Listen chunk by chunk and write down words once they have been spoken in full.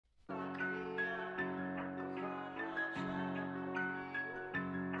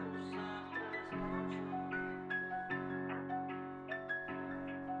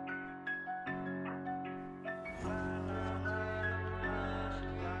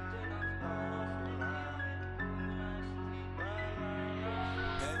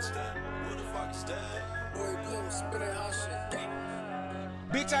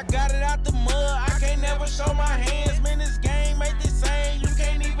Bitch, I got it out the mud. I can't never show my hands. Man, this game ain't the same. You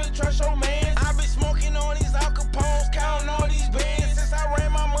can't even trust your man. I been smoking on these Al Capones, counting all these bands. Since I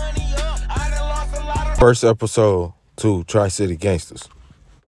ran my money up, I done lost a lot of. First episode to TriCity Gangstas.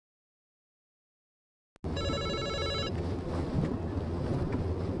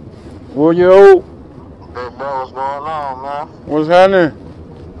 Well, yo. Hey, bro, what's going on, man? What's happening?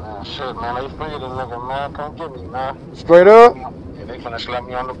 Man, shit, man, they free this nigga, man. Come get me, man. Straight up? Yeah, they finna slap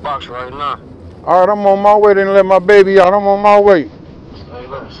me on the box right now. All right, I'm on my way. Didn't let my baby out. I'm on my way. Hey,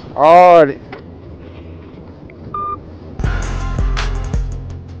 listen. All right.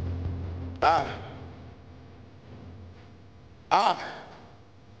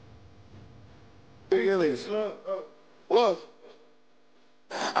 Look,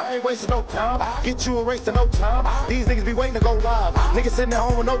 I ain't wasting no time. Get you a race to no time. These niggas be waiting to go live. Niggas sitting at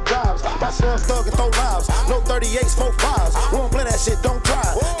home with no jobs. My slum thug and throw lives. No 38s, 4-5s. We don't play that shit, don't try.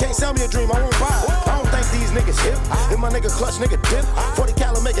 Can't sell me a dream, I won't buy it. I don't think these niggas hip. If my nigga clutch, nigga dip. 40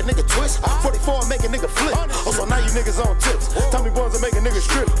 cal make a nigga twist. 44 make a nigga flip. Oh, so now you niggas on tips. Tommy boys will make a nigga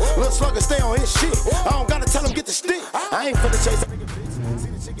strip. Little slugger stay on his shit. I don't gotta tell him get the stick. I ain't finna chase a nigga bitch. See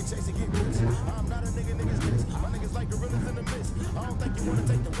the chicken chasing get rich. I'm not a nigga niggas bitch. My niggas like gorillas in the mist. I don't think you wanna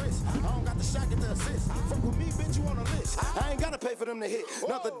take the risk. I don't got the shot, get the assist. Fuck with me, bitch, you on a list. I ain't gotta pay for them to hit.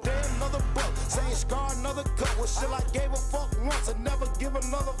 Another day, another buck. Same scar, another cut. What shit I gave a fuck once and never give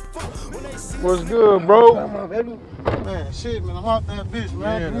another fuck. When they see What's good, bro? Man, shit, man, I'm off that bitch,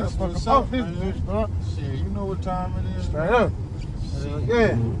 man. Yeah, that's fucking off off this bitch, bro. Shit, you know what time it is. Straight up.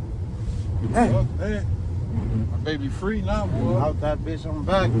 Yeah. Hey, Hey, my baby free now, boy. out that bitch, I'm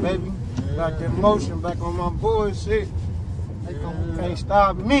back, baby. Back in motion, back on my boys, shit. They can't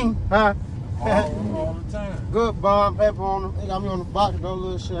stop me, huh? All the time. Good bomb paper on them. They got me on the box, though.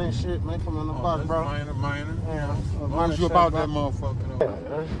 Little shit ain't shit, man. Come on the box, That's bro. minor. Yeah. As long as you about that motherfucker,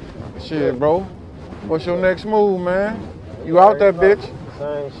 though. Shit, bro. What's your next move, man? You out that bitch?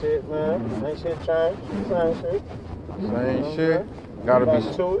 Same shit, man. Ain't shit changed. Same shit. Same shit. Gotta Back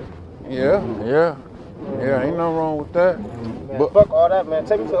be. to it. Yeah. Ain't nothing wrong with that. Man, But fuck all that, man.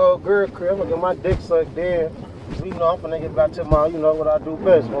 Take me to old girl crib. I'm gonna get my dick sucked there. You know, I'm finna get back to my, you know, what I do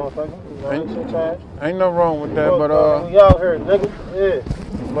best, motherfucker. You know, ain't shit changed. ain't nothing wrong with that. We out here, nigga.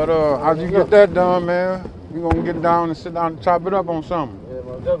 Yeah. But how'd you get that done, man? You gonna get down and sit down and chop it up on something? Yeah,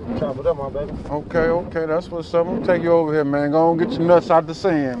 man. Definitely chop it up, my baby. Okay, that's what's up. I'm gonna take you over here, man. Go on, get your nuts out the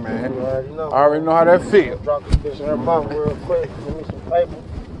sand, man. You already know. I already know how that feel. Drop this bitch in her mouth real quick. Give me some paper.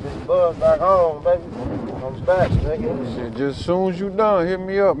 This buzz back home, baby. I'm back, nigga. Shit, just as soon as you done, hit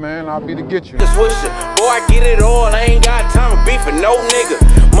me up, man. I'll be to get you. Boy, I get it all. I ain't got time to beef for no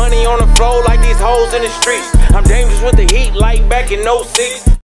nigga. Money on the floor like these hoes in the streets. I'm dangerous with the heat like back in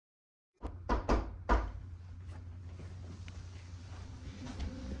 06.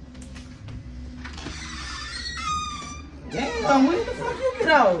 Damn, when the fuck you get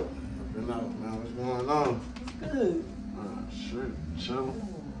out? Been out, man. What's going on? Good. Shit, chillin'.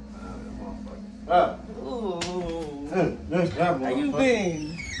 Ooh. How How you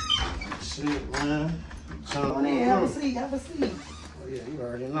been? Shit, man. Come on in, have a seat, have a seat. Oh, yeah, you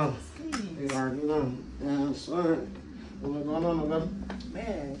already know. You already know. Yeah, son. What's going on, man?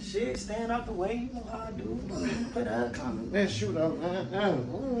 Man, shit, stand out the way. You know how I do. Put up. Man, shoot up, man. Yeah.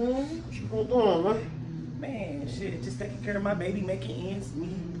 What you doing, man? Man, shit, just taking care of my baby, making ends meet.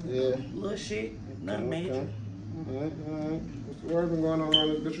 Yeah. Little shit, nothing major. Alright. What's the word been going on around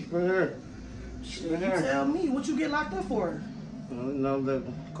this bitch? What's been here? Shit, you tell me, what you get locked up for? You know, that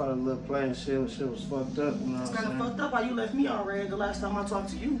caught a little playing shit. Shit was fucked up. You know It's what I'm kind of saying? fucked up how you left me on red the last time I talked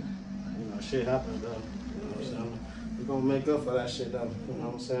to you. You know, shit happened, though. You know what I'm saying? We're gonna make up for that shit, though. You know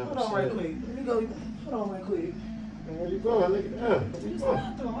what I'm saying? Hold on right quick. Let me go. Hold on right quick. Where you going, nigga? Yeah. Where you going?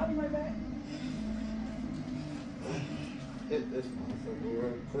 I'll be right back. Hit this motherfucker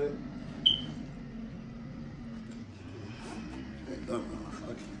real quick. Hit that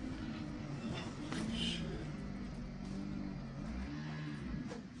motherfucker.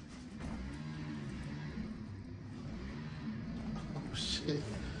 Oh, shit.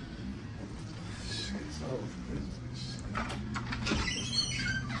 Shit's over.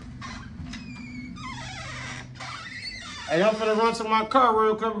 Hey, I'm finna run to my car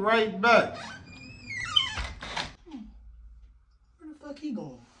real quick, right back. Where the fuck he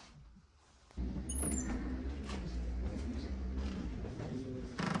going?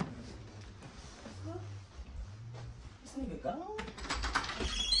 Huh? This nigga gone?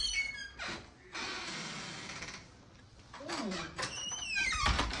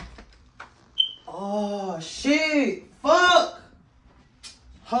 Oh shit! Fuck!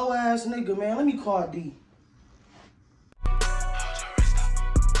 Hoe ass nigga, man. Let me call D.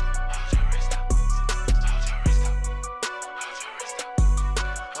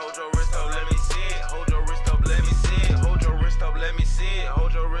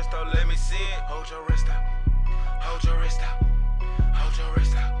 Hold your wrist up. Hold your wrist up. Hold your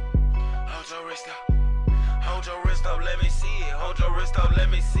wrist up. Hold your wrist up. Hold your wrist up, let me see it. Hold your wrist up, let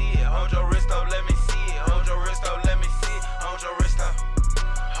me see it. Hold your wrist up, let me see it. Hold your wrist up, let me see it. Hold your wrist up.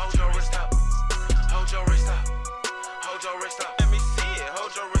 Hold your wrist up. Hold your wrist up. Hold your wrist up, let me see it.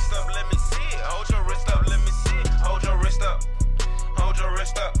 Hold your wrist up, let me see it. Hold your wrist up, let me see it. Hold your wrist up. Hold your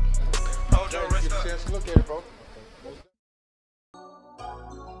wrist up. Hold your wrist up. Look at it, bro.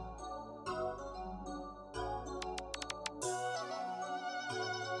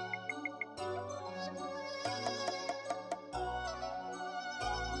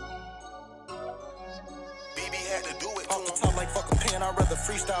 Had to do it off the top like fucking pen. I'd rather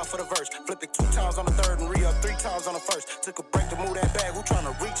freestyle for the verse. Flip it 2 times on the third and re-up 3 times on the first. Took a break to move that bag. Who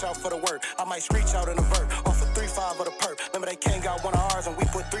tryna reach out for the word? I might screech out in a vert. Off of 3-5 of the perk. Remember they king got one of ours and we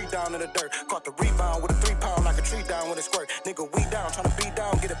put 3 down in the dirt. Caught the rebound with a 3-pound, knock a tree down with a squirt. Nigga, we down, tryna beat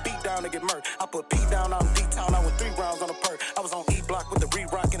down, get a beat down to get murked. I put P down, I'm D-town, I with 3 rounds on the perk. I was on E-block with the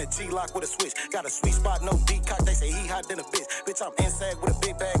re-rock and a G-lock with a switch. Got a sweet spot, no D-cock, they say he hot than a bitch. Bitch, I'm inside with a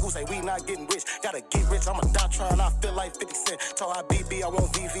big bag, who say we not getting rich. Gotta get rich, I'm a doctrine, I feel like 50 Cent. Told I BB, I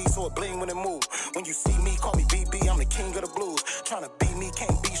want VV, so it bling when it move. When you see me, call me BB, I'm the king of the blues. Tryna beat me,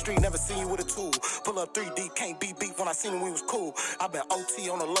 can't beat street, never seen you with a tool. Pull up 3 deep, can't beat beef when I seen when we was cool. I been OT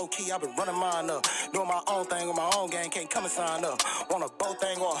on the low key, I been running mine up. Doing my own thing with my own gang, can't come and sign up. Want a boat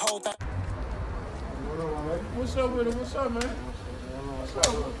thing or a whole thing. What's up with it? What's up, man? What's up?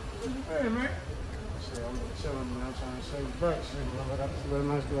 Hey, man. I'm chilling, man. I'm trying to save bucks. I got this little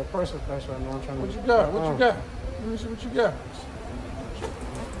nice little person place right now. I'm trying to. What you got? What you got? Let me see what you got.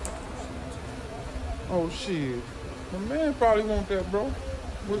 Oh, shit. The man probably want that, bro.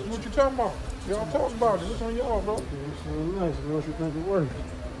 What you talking about? Y'all talk about it. What's on y'all, bro? It's so nice. What you think it worth?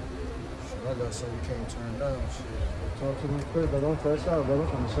 I got something you can't turn down. Shit. Talk to me quick, but don't press out, brother. I'm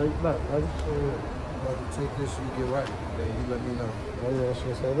trying to save back, right? About to take this so you get right. Then you let me know. Oh, yeah,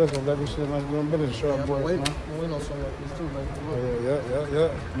 shit. So listen, let me shit like doing business, short boy. Wait on something like this too, man. Yeah.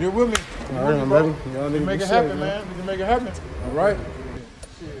 You're with me. All right, I'm ready. Y'all need We can make to it be happen, safe, man. We can make it happen. All right.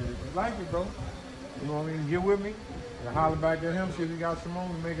 Shit, you like it, bro. You know what I mean? Get with me. And holler back at him, see if he got some on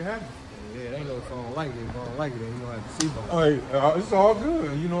and make it happen. Yeah, it ain't no if I don't like it. If I don't like it, then you don't have to see about it. Hey, it's all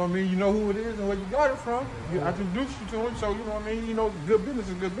good. You know what I mean? You know who it is and where you got it from. I introduced you to him, so you know what I mean? You know, good business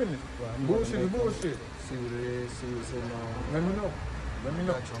is good business. Right, Bullshit is bullshit. See what it is, see what's in on. Let me know. Let me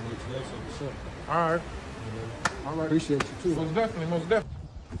know. Got you on the next episode. All right. All right. Appreciate you too. Most definitely, most definitely.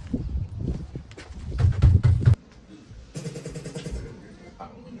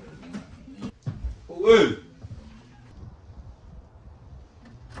 Who?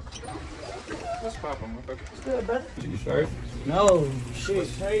 What's poppin', motherfucker? What's good, brother? You straight? No, shit,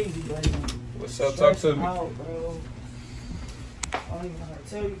 crazy, baby. What's up? Talk to me. Out, bro. I don't even know how to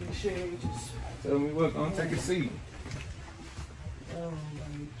tell you this shit. Just, Tell me what. Gonna take a seat. baby.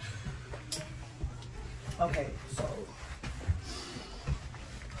 Okay, so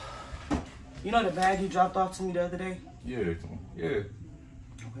you know the bag you dropped off to me the other day? Yeah. Okay.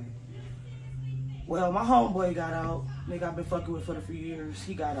 Well, my homeboy got out. Nigga I've been fucking with for a few years.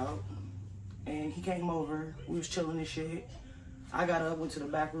 He got out. And he came over. We was chilling and shit. I got up, went to the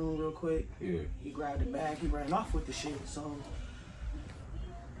back room real quick. Yeah. He grabbed the bag. He ran off with the shit. So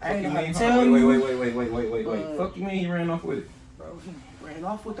I ain't Fuck know you how to mean? tell you. Wait. Fuck you mean he ran off with it? Bro, he ran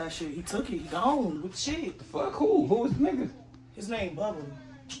off with that shit. He took it. He gone with the shit. The fuck who? Who was the nigga? His name Bubba.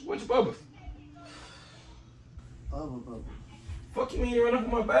 Which Bubba? Bubba. Fuck you mean you ran off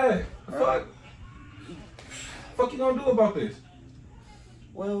with my bag? The fuck? Fuck you gonna do about this?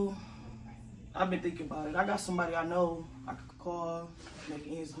 Well, I've been thinking about it. I got somebody I know I could call, make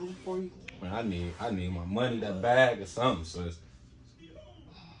ends meet for you. Man, I need my money, that bag or something, so it's...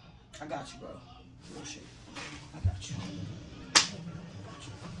 I got you, bro. Real shit. I got you.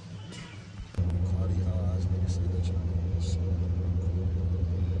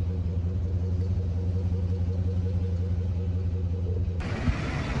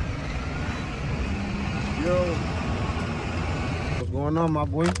 Yo. What's going on, my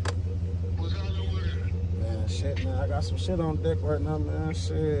boy? Man, shit, man. I got some shit on deck right now, man.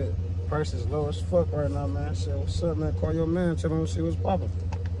 Shit. Price is low as fuck right now, man. Shit, what's up, man? Call your man. Tell him to see what's poppin'.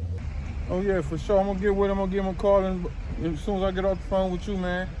 Oh, yeah, for sure. I'm gonna get with him. I'm gonna give him a call and as soon as I get off the phone with you,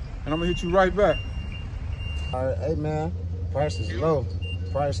 man, and I'm gonna hit you right back. All right, hey, man. Price is low.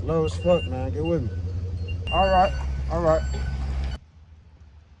 Price low as fuck, man. Get with me. All right.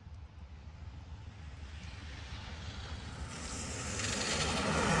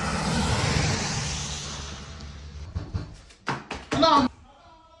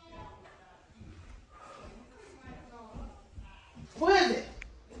 Who is it?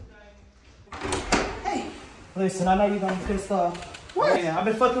 Listen, I know you're gonna be pissed off. What? Man, I've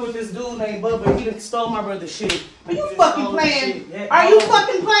been fucking with this dude named Bubba. He done stole my brother's shit. Are you fucking playing? Yeah, Are you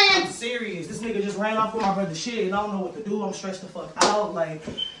fucking playing? I'm serious. This nigga just ran off with my brother's shit and I don't know what to do. I'm stressed the fuck out. Like,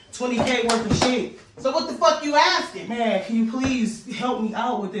 20K worth of shit. So what the fuck you asking? Man, can you please help me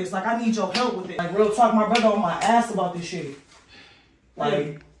out with this? Like, I need your help with it. Like, real talk, my brother on my ass about this shit.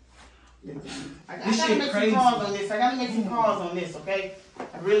 Like, I gotta make some calls on this. I gotta make some calls on this, okay?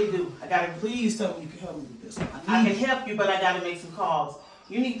 I really do. I gotta. Please tell me you can help me with this. I can help you, but I gotta make some calls.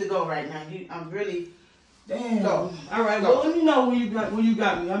 You need to go right now. I'm really. Damn. Go. All right. Well, let me know when you got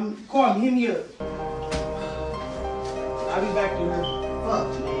me. Call me. Hit me up. I'll be back there.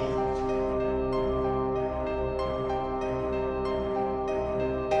 Fuck, man.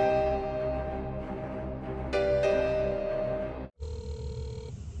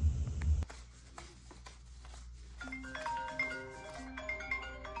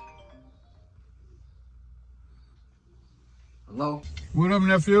 Hello? What up,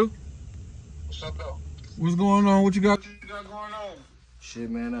 nephew? What's up, though? What's going on? What you got? Going on? Shit,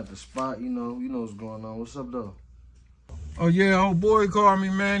 man, at the spot, you know what's going on. What's up, though? Oh, yeah, old boy called me,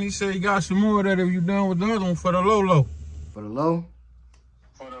 man. He said he got some more of that if you done with the other one for the low. For the low?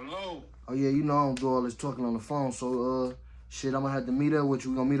 For the low. Oh, yeah, you know I don't do all this talking on the phone, so, shit, I'm gonna have to meet up with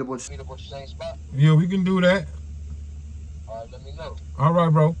you. We gonna meet up with Meet up at the same spot? Yeah, we can do that. All right, let me know. All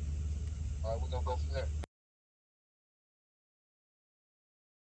right, bro. All right, we're gonna go from there.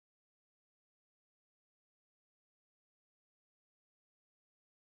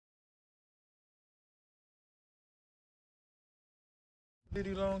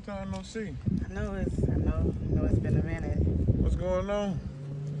 Pretty long time no see. I know it's been a minute. What's going on?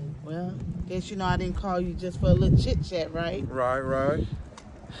 Well, guess you know I didn't call you just for a little chit chat, right? Right.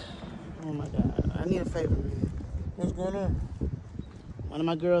 Oh my God, I need a favor, man. What's going on? One of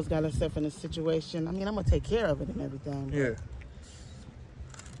my girls got herself in a situation. I mean, I'm gonna take care of it and everything. But Yeah.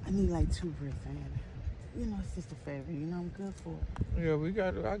 I need like 2 bricks, man. You know, it's just a favor. You know, I'm good for it.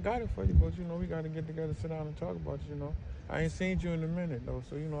 Yeah, I got it for you, but you know, we gotta get together, sit down and talk about it, you know. I ain't seen you in a minute though,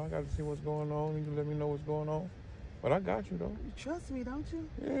 so you know I gotta see what's going on. You can let me know what's going on. But I got you though. You trust me, don't you?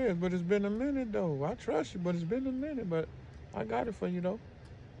 Yeah, but it's been a minute though. I trust you, but it's been a minute, but I got it for you though.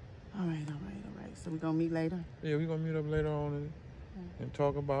 All right. So we gonna meet later? Yeah, we gonna meet up later on and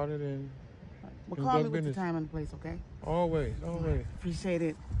talk about it and Well, call me with the time and the place, okay? Always. Appreciate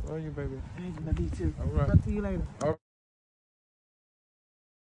it. Love you, baby. Thank you, love you too. All right. Talk to you later. All right.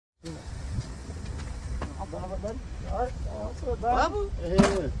 What's up, dog? Bubba?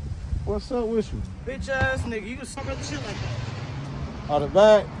 Yeah. What's up with you? Bitch ass nigga, you can suck up the shit like that. Out the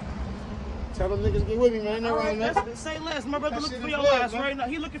back. Tell them niggas get with me, man. All right, say less. My brother looking for your ass right now.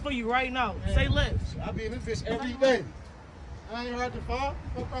 He looking for you right now. Yeah. Say less. I be in this bitch every day. I ain't hard to fall.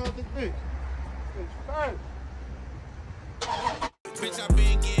 What's wrong with this bitch? Bitch, I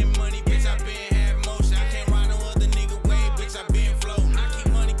been getting money. Bitch, I been having motion. I can't ride no other nigga way. Bitch, I been floating. I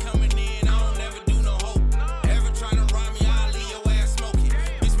keep money coming in. I don't never do no hope. Ever tryna rob me, I'll leave your ass smoking.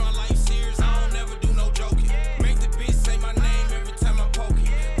 Bitch, my life serious. I don't never do no joking. Make the bitch say my name every time I poke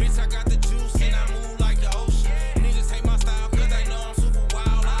it. Bitch, I got the juice and I move like the ocean. Niggas hate my style cause they know I'm super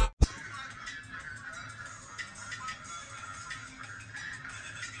wild.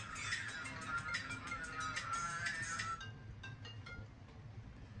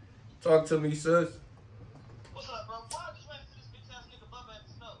 Talk to me, sis. What's up, bro? Why I just ran into this bitch ass nigga Bubba at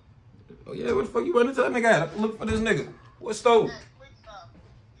the stove? Oh, yeah, where the fuck you running to that nigga at? I can look for this nigga. What stove? Hey, quick stop.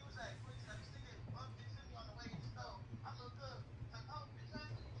 He was at quick stop. This nigga bumped into me on the way to the stove. I looked up. Like, oh, bitch ass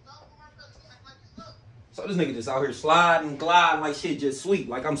nigga, you stole from my brother. He act like it's up. So this nigga just out here sliding, gliding like shit just sweet.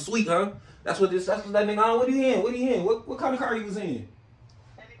 Like I'm sweet, huh? That's what that nigga on. What he in? What kind of car he was in?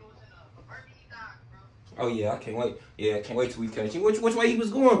 That nigga was in a burgundy Dodge, bro. Oh yeah, I can't wait. Yeah, I can't wait till we catch him. Which way he was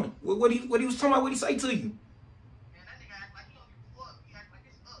going? What he was talking about? What he say to you? Man, that nigga act like he don't give a fuck. He act like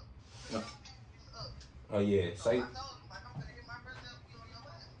it's up. It's up. Oh yeah, So I say told him, like, I'm gonna hit my brother up, be on your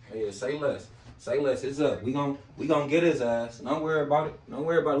ass. yeah, say less. Say less. It's up. We gon' get his ass. Don't worry about it.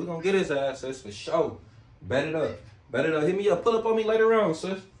 We gonna get his ass, sis, for sure. Bet it up. Hit me up. Pull up on me later on, sis.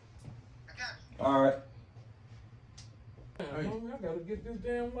 I got you. All right. Hey, homie, I gotta get this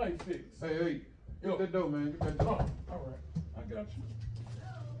damn light fixed. Hey, get that dough, man. Get that dough. All right, I got you.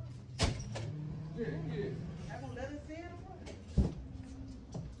 Yeah. I gonna let us in or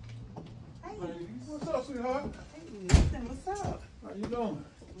what? Ladies, what's up, sweetheart? Hey, listen, what's up? How you doing?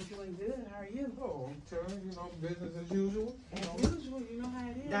 I'm doing good. How are you? Oh, I'm telling you, business as usual. As usual, you know how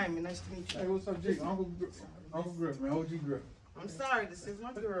it is. Diamond, nice to meet you. Hey, what's up, Jake? Uncle Griff, man. OG Griff. I'm sorry, this is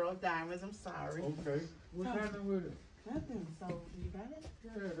my girl, Diamonds. I'm sorry. Okay. What's happening with it? Nothing. So, you got it?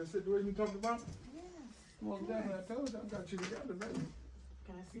 Yeah, the situation we talked about? Yes. Most definitely, I told you I got you together, baby.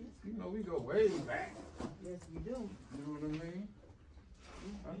 Can I see it? You know we go way back. Yes, we do. You know what I mean?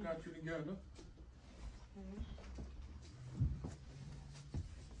 I got you together.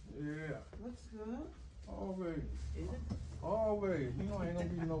 Yeah. Looks good. Always. Is it? Always. You know I ain't gonna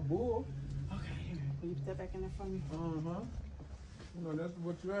be no bull. Okay, here. Will you put that back in there for me? Uh-huh. You know, that's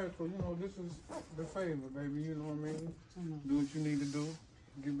what you asked for. You know, this is the favor, baby. You know what I mean? Do what you need to do.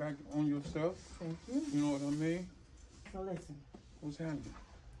 Get back on yourself. Thank you. You know what I mean? So listen. What's happening?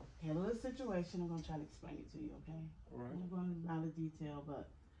 Had a little situation. I'm gonna try to explain it to you, okay? All right. I'm not going into a lot of detail, but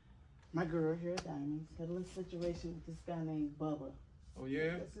my girl here at Diamonds had a little situation with this guy named Bubba. Oh,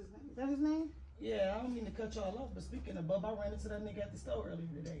 yeah? That's his name. Is that his name? Yeah, I don't mean to cut y'all off, but speaking of Bub, I ran into that nigga at the store earlier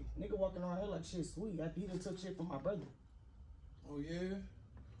today. Nigga walking around here like shit sweet. He done took shit from my brother. Oh, yeah?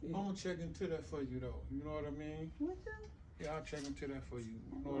 Yeah. I'm gonna check into that for you, though. You know what I mean? What you? Yeah, I'll check into that for you.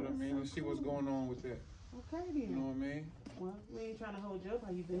 You know what I mean? And see what's going on with that. Okay, then. You know what I mean? Well, we ain't trying to hold you up.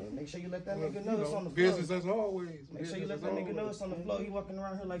 How you been? Make sure you let that Well, nigga you know it's on the floor. business as always. Make sure you let that nigga know it's on the floor. He walking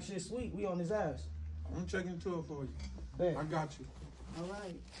around here like shit sweet. We on his ass. I'm checking into it for you. Bet. I got you. All right.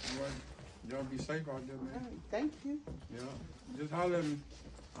 All right. Y'all be safe out there, All man. right. Thank you. Yeah. Just holler at me.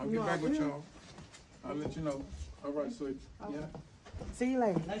 I'll You get know back I with will. y'all. I'll let you know. All right, sweet. Okay. Yeah. See you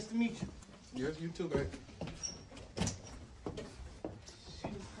later. Nice to meet you. Yes, you too, babe.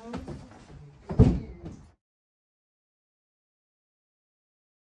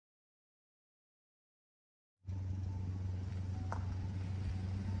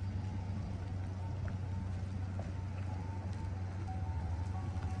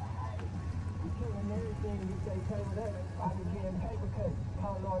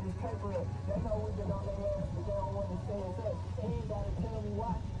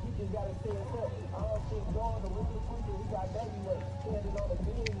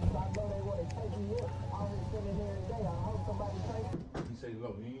 He say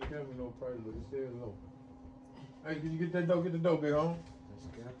low. He ain't tell me no price, but he said low. Hey, can you get that dough? Get the dough, big home.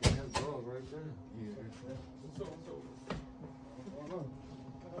 That's dog right there. Yeah. What's up?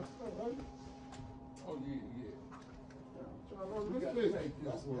 Oh, yeah.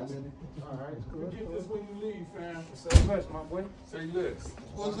 Alright, it's cool. Get this when you leave, fam. Say less, my boy. Say less.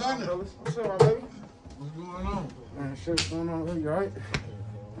 What's happening? What's up, my baby? What's going on? Man, shit's going on with you, alright?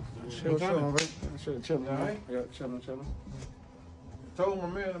 Shit, what's up, my baby? Shit, chillin', You alright? Yeah, chillin'. Told my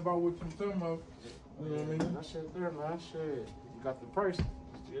man about what you talking about. You know what I mean? That shit there, man. Shit, you got the price. Just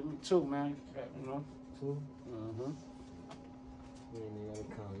give me 2, man. You know? 2? Mm-hmm. You ain't even gotta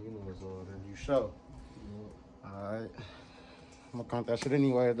count. You know it's all there. You sure? Alright. I'm gonna count that shit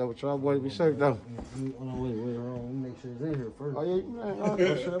anyway, though. But y'all boys be safe, though. Wait, hold on. Make sure it's in here first. Oh, yeah, man. I'll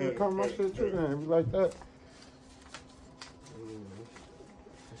shit. I'm gonna count my shit too, man. Be like that. That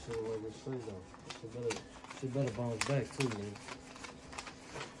shit like it's straight though. She better bounce back too, man.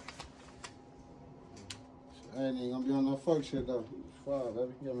 I ain't even gonna be on no fuck shit, though. 5,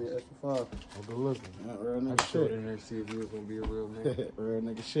 baby. Give me an extra 5. Oh, good looking. Yeah, real I nigga just showed shit. in there to see if you was gonna be a real nigga. Real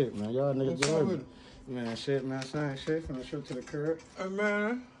nigga shit, man. Y'all niggas What's up doing with it. Man, shit, man. Same shit. From the shoot to the curb. Hey,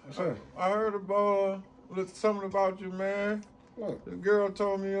 man. What's up? I heard about something about you, man. What? The girl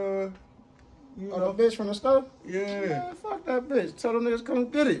told me, you Oh, know. the bitch from the store? Yeah. Man, fuck that bitch. Tell them niggas come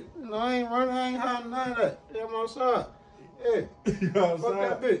get it. You know, I ain't running, I ain't hiding none of that. Yeah, I'm outside. Yeah. You know Fuck what I'm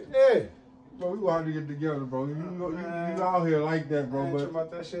that saying? bitch. Yeah. Bro, we want to get together, bro. You out here like that, I bro. ain't But talking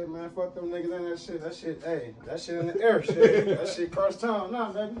about that shit, man. Fuck them niggas and that shit. That shit, hey, that shit in the air, shit. That shit cross town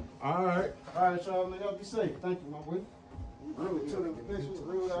now, baby. all right. All right, y'all, man. Y'all be safe. Thank you, my boy. Really, tell them bitch was a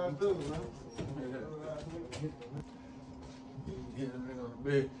real ass dude, man. Real ass nigga. Get them nigga on the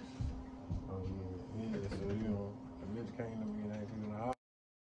bed. Oh yeah. Yeah, so you know, the bitch came to me and asked me in the house.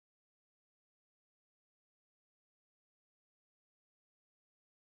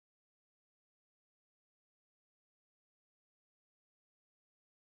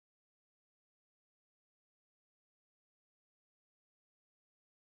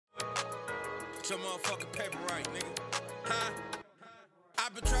 Put your motherfucking paper right, nigga. Huh?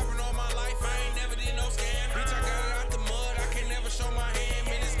 I've been trapping all my life, I ain't never did no scam. Bitch, I got it out the mud, I can never show my hand.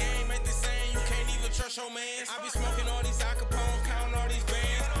 Man, this game ain't the same, you can't even trust your mans. I be smoking all these Al Capone, counting all these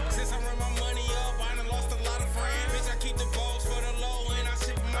bands. Since I run my money up, I done lost a lot of friends. Bitch, I keep the balls for the low and I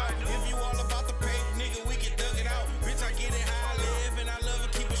ship them out. If you all about the pay, nigga, we can dug it out. Bitch, I get it how I live and I love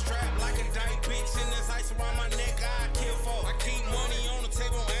it, keep it strapped like a dyke. Bitch, and this ice around my neck, I kill for. I keep money on the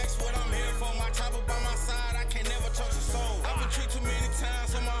table, ask what I'm here for. My chopper by my side, I can't never trust a soul. I've been tricked too many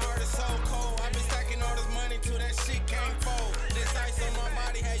times, so my heart is so cold. I've been stacking all this money till that shit can't fold. This ice on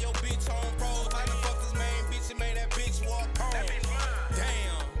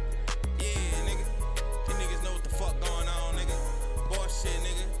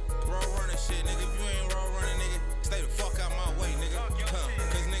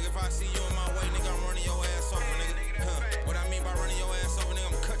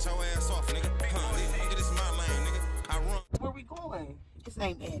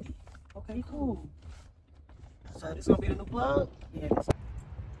Okay, cool. So this gonna be the new plug? Yeah.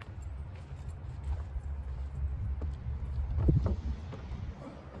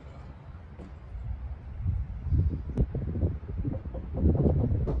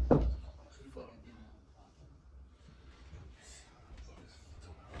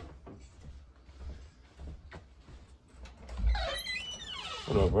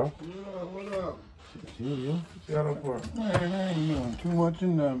 What up, bro? What up? You? What you got up for? Man, I ain't doing too much of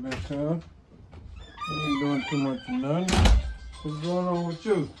nothing, man, son. I ain't doing too much of nothing. What's going on with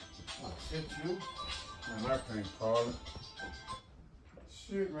you? Oh, shit, you? Man, I can't call it.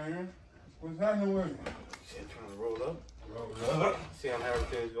 Shit, man. What's happening with you? Shit, trying to roll up. Roll up. See how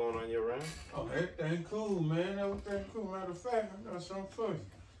everything's going on your end? Oh, everything cool, man. Everything cool. Matter of fact, I got something for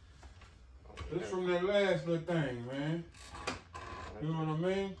you. This from that last little thing, man. You know what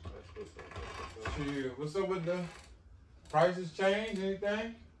I mean? Shit, what's up with the prices change,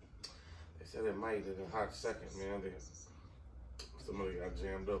 anything? They said it might in a hot second, man. Somebody got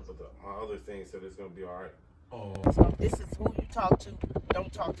jammed up, but my other thing said it's gonna be all right. Oh. So this is who you talk to.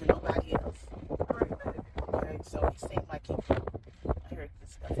 Don't talk to nobody else. Okay, so he seemed like he heard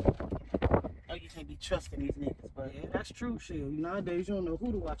this stuff. Oh, you can't be trusting these niggas, but Yeah, that's true, shit. Nowadays, you don't know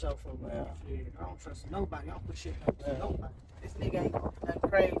who to watch out for, man. Shit, I don't trust nobody. I don't put shit up to nobody. this nigga ain't nothing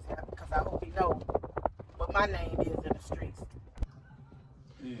crazy because I hope he know what my name is in the streets.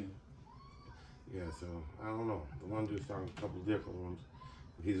 Yeah. Yeah, so I don't know. The one dude's talking a couple different ones.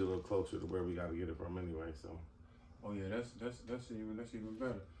 He's a little closer to where we got to get it from anyway. So. Oh yeah, that's even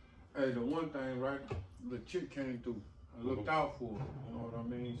better. Hey, the one thing, right? The chick came through. I looked out for her. You know what I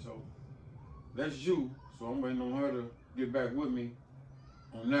mean? So that's you. So I'm waiting on her to get back with me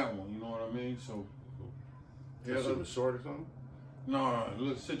on that one. You know what I mean? So Yeah, she was short or something? No, a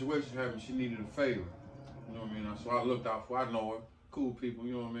little situation happened. She needed a favor. You know what I mean? So I looked out for her. I know her. Cool people.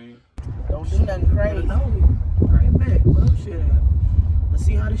 You know what I mean? Don't do nothing crazy. No, right back. Well, shit. Let's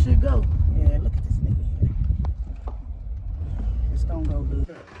see how this shit go. Yeah, look at this nigga here. It's gonna go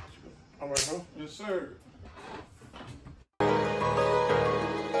good. All right, bro. Yes, sir.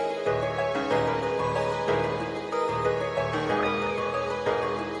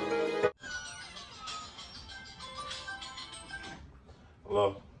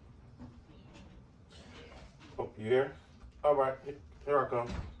 Hello. Oh, you here? All right, here I come.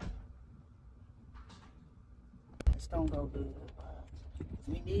 It's gonna go good.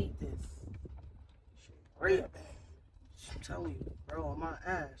 We need this. Real bad. I'm telling you, bro, on my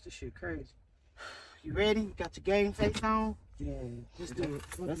ass, this shit crazy. You ready? You got your game face on? Yeah, let's do it.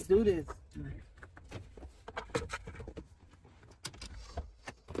 Let's do this.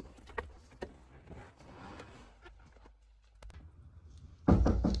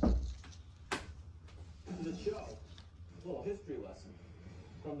 The show, a little history lesson.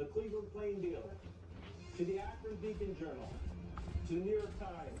 From the Cleveland Plain Dealer, to the Akron Beacon Journal, to the New York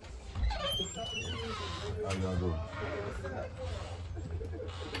Times, to companies and How y'all doing?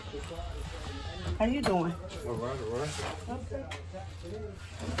 How you doing? All right. Okay.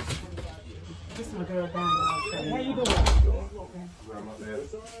 This is my girl down there. How you doing? Grab my bag.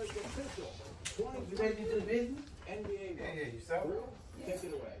 You ready to do the business? Yeah, yourself? take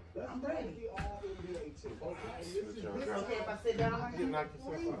it away. I'm ready. Okay, Okay, if I sit down? you knock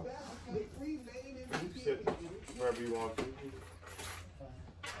yourself out. You can sit wherever you want to.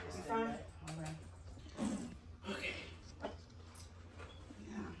 Fine? All right. Okay.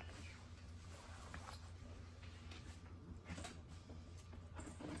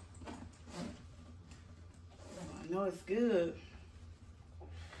 I know it's good.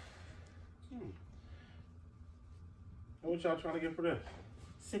 What y'all trying to get for this?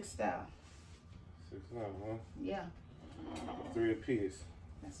 6 style. 6 now, huh? Yeah, 3 apiece.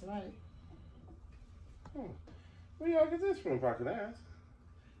 that's right. Where y'all get this from, if I could ask?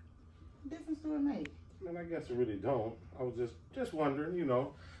 What difference do it make? I mean, I guess it really don't. I was just wondering, you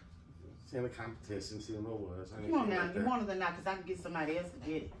know, seeing the competition, seeing what it was. Come on now, you want it or not, because I can get somebody else to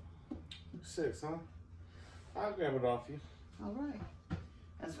get it. 6, huh? I'll grab it off you. All right.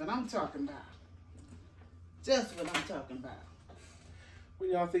 That's what I'm talking about. Just what I'm talking about. When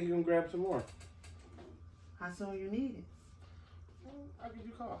y'all think you can grab some more? How soon you need it? I'll give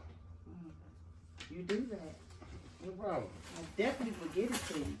you a call. You do that. No problem. I definitely will get it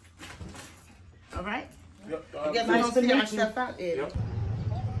to you. All right? Yep. I guess we're going to see our stuff out there. Yep.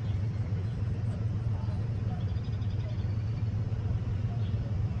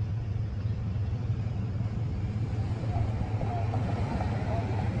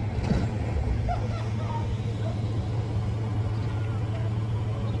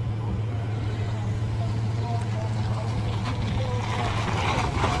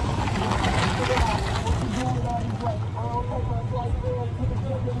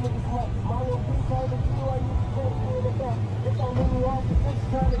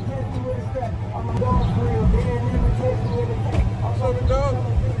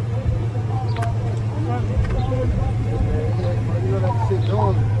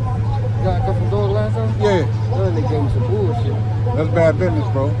 up from doing last time? Yeah. That nigga gave me some bullshit. That's bad business,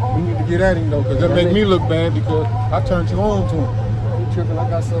 bro. We need to get at him, though, because that make me look bad because I turned you on to him. He tripping, I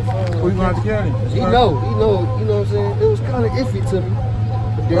got so fun. We gonna have to get him. He know, you know what I'm saying? It was kind of iffy to me.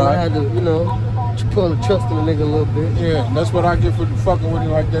 But then I had to, you know, pull the trust in the nigga a little bit. Yeah, that's what I get for fucking with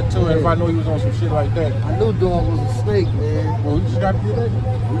him like that, too. And if I know he was on some shit like that. I knew Dog was a snake, man. Well, we just got to get at him.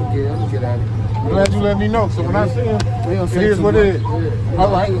 Yeah, I'm gonna get at it. I'm glad you let me know. So when I see him, it is what it is. Yeah.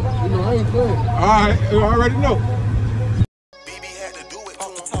 All right. You know, I ain't playing. All right, you already know.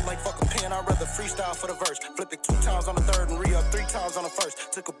 I'd rather freestyle for the verse. Flip it 2 times on the third and re-up 3 times on the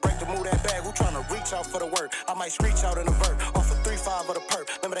first. Took a break to move that bag. Who trying to reach out for the word? I might screech out in a vert. Off of 3-5 of the perp.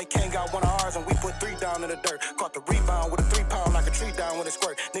 Remember they can't got one of ours and we put 3 down in the dirt. Caught the rebound with a 3-pound, knock a tree down with a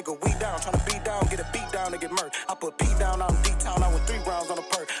squirt. Nigga, we down, trying to beat down, get a beat down to get murked. I put P down, I'm D-town, I with 3 rounds on the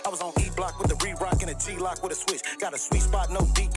perk. I was on E-block with the re-rock and a G-lock with a switch. Got a sweet spot, no decay.